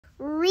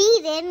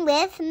Reading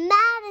with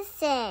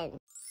Madison.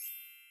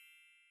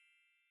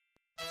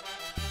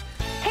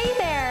 Hey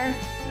there!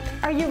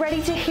 Are you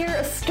ready to hear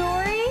a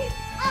story?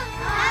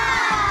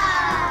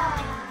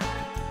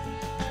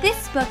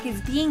 This book is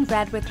being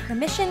read with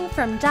permission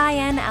from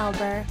Diane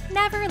Alber.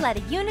 Never Let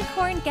a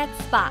Unicorn Get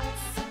Spots.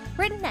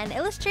 Written and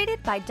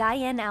illustrated by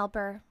Diane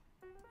Alber.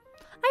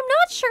 I'm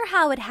not sure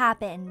how it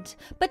happened,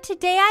 but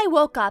today I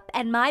woke up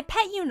and my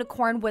pet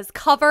unicorn was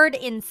covered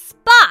in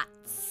spots.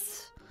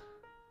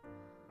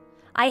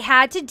 I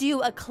had to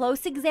do a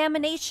close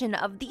examination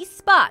of these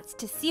spots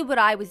to see what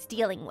I was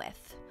dealing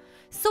with.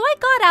 So I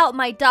got out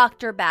my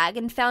doctor bag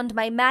and found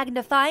my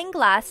magnifying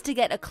glass to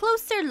get a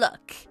closer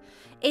look.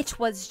 It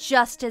was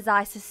just as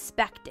I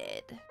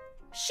suspected.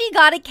 She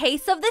got a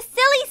case of the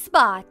silly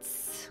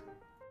spots.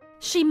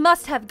 She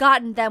must have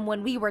gotten them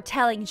when we were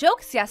telling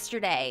jokes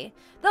yesterday.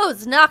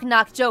 Those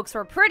knock-knock jokes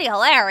were pretty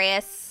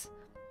hilarious.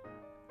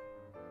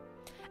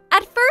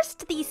 At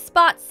first, these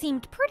spots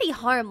seemed pretty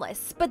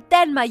harmless, but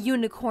then my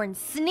unicorn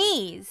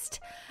sneezed,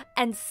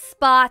 and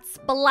spots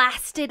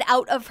blasted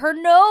out of her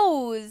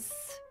nose.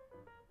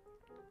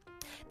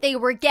 They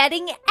were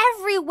getting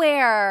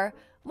everywhere.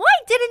 Why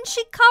didn't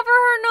she cover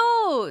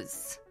her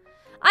nose?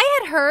 I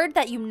had heard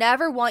that you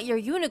never want your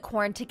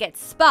unicorn to get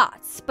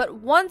spots, but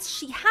once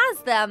she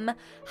has them,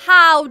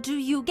 how do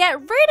you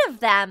get rid of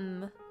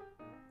them?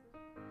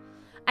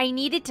 I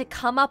needed to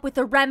come up with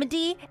a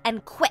remedy,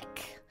 and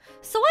quick.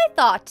 So I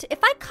thought if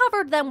I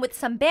covered them with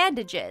some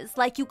bandages,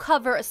 like you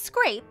cover a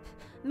scrape,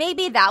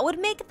 maybe that would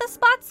make the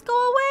spots go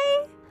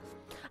away?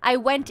 I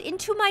went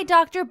into my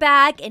doctor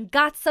bag and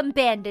got some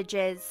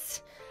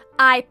bandages.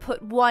 I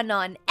put one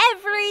on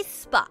every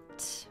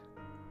spot.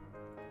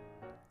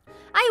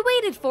 I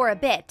waited for a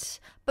bit,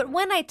 but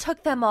when I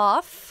took them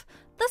off,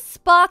 the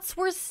spots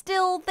were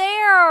still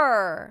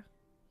there.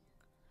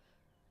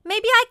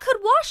 Maybe I could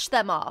wash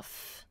them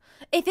off.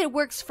 If it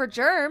works for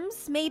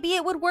germs, maybe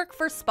it would work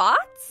for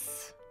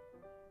spots?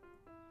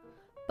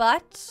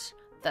 But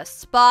the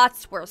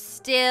spots were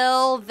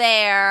still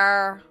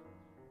there.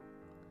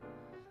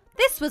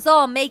 This was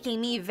all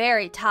making me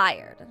very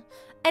tired.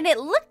 And it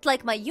looked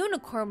like my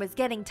unicorn was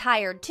getting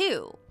tired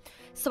too.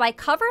 So I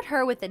covered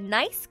her with a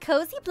nice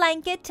cozy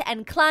blanket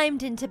and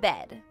climbed into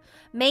bed.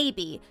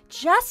 Maybe,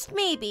 just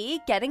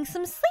maybe, getting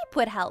some sleep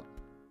would help.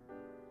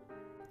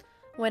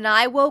 When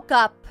I woke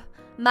up,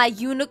 my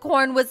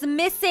unicorn was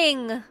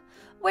missing.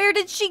 Where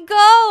did she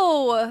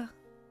go?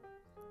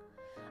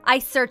 I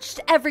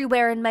searched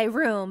everywhere in my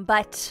room,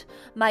 but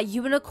my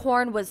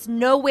unicorn was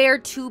nowhere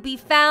to be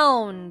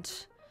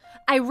found.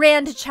 I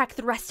ran to check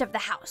the rest of the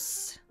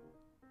house.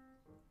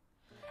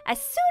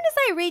 As soon as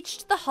I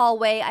reached the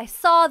hallway, I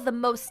saw the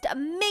most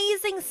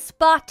amazing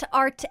spot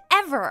art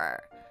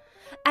ever.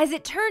 As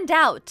it turned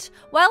out,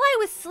 while I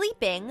was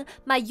sleeping,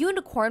 my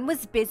unicorn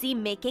was busy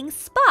making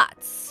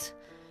spots.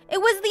 It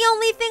was the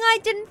only thing I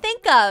didn't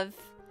think of.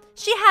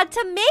 She had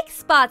to make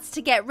spots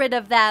to get rid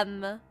of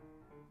them.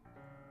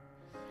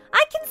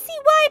 I can see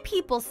why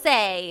people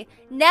say,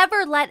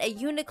 never let a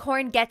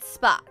unicorn get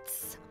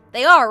spots.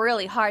 They are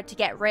really hard to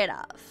get rid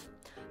of.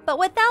 But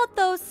without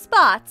those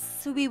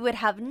spots, we would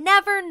have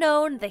never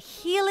known the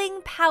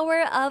healing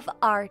power of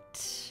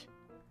art.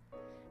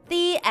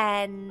 The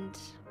end.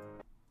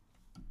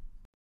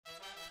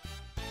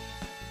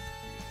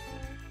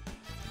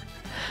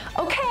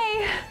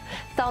 Okay,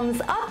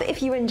 thumbs up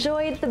if you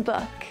enjoyed the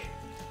book.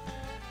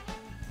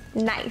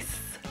 Nice.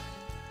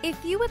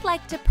 If you would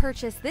like to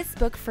purchase this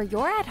book for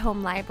your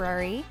at-home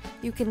library,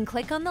 you can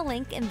click on the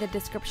link in the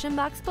description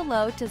box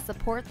below to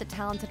support the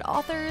talented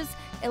authors,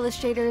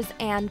 illustrators,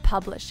 and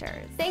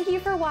publishers. Thank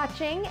you for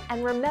watching,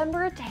 and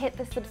remember to hit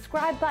the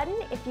subscribe button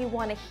if you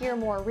want to hear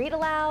more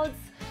read-alouds,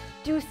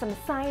 do some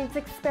science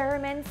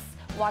experiments,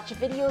 watch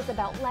videos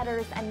about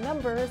letters and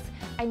numbers,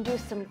 and do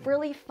some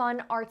really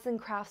fun arts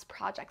and crafts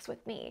projects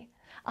with me.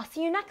 I'll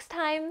see you next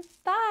time.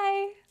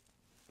 Bye!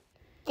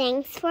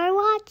 Thanks for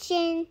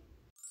watching.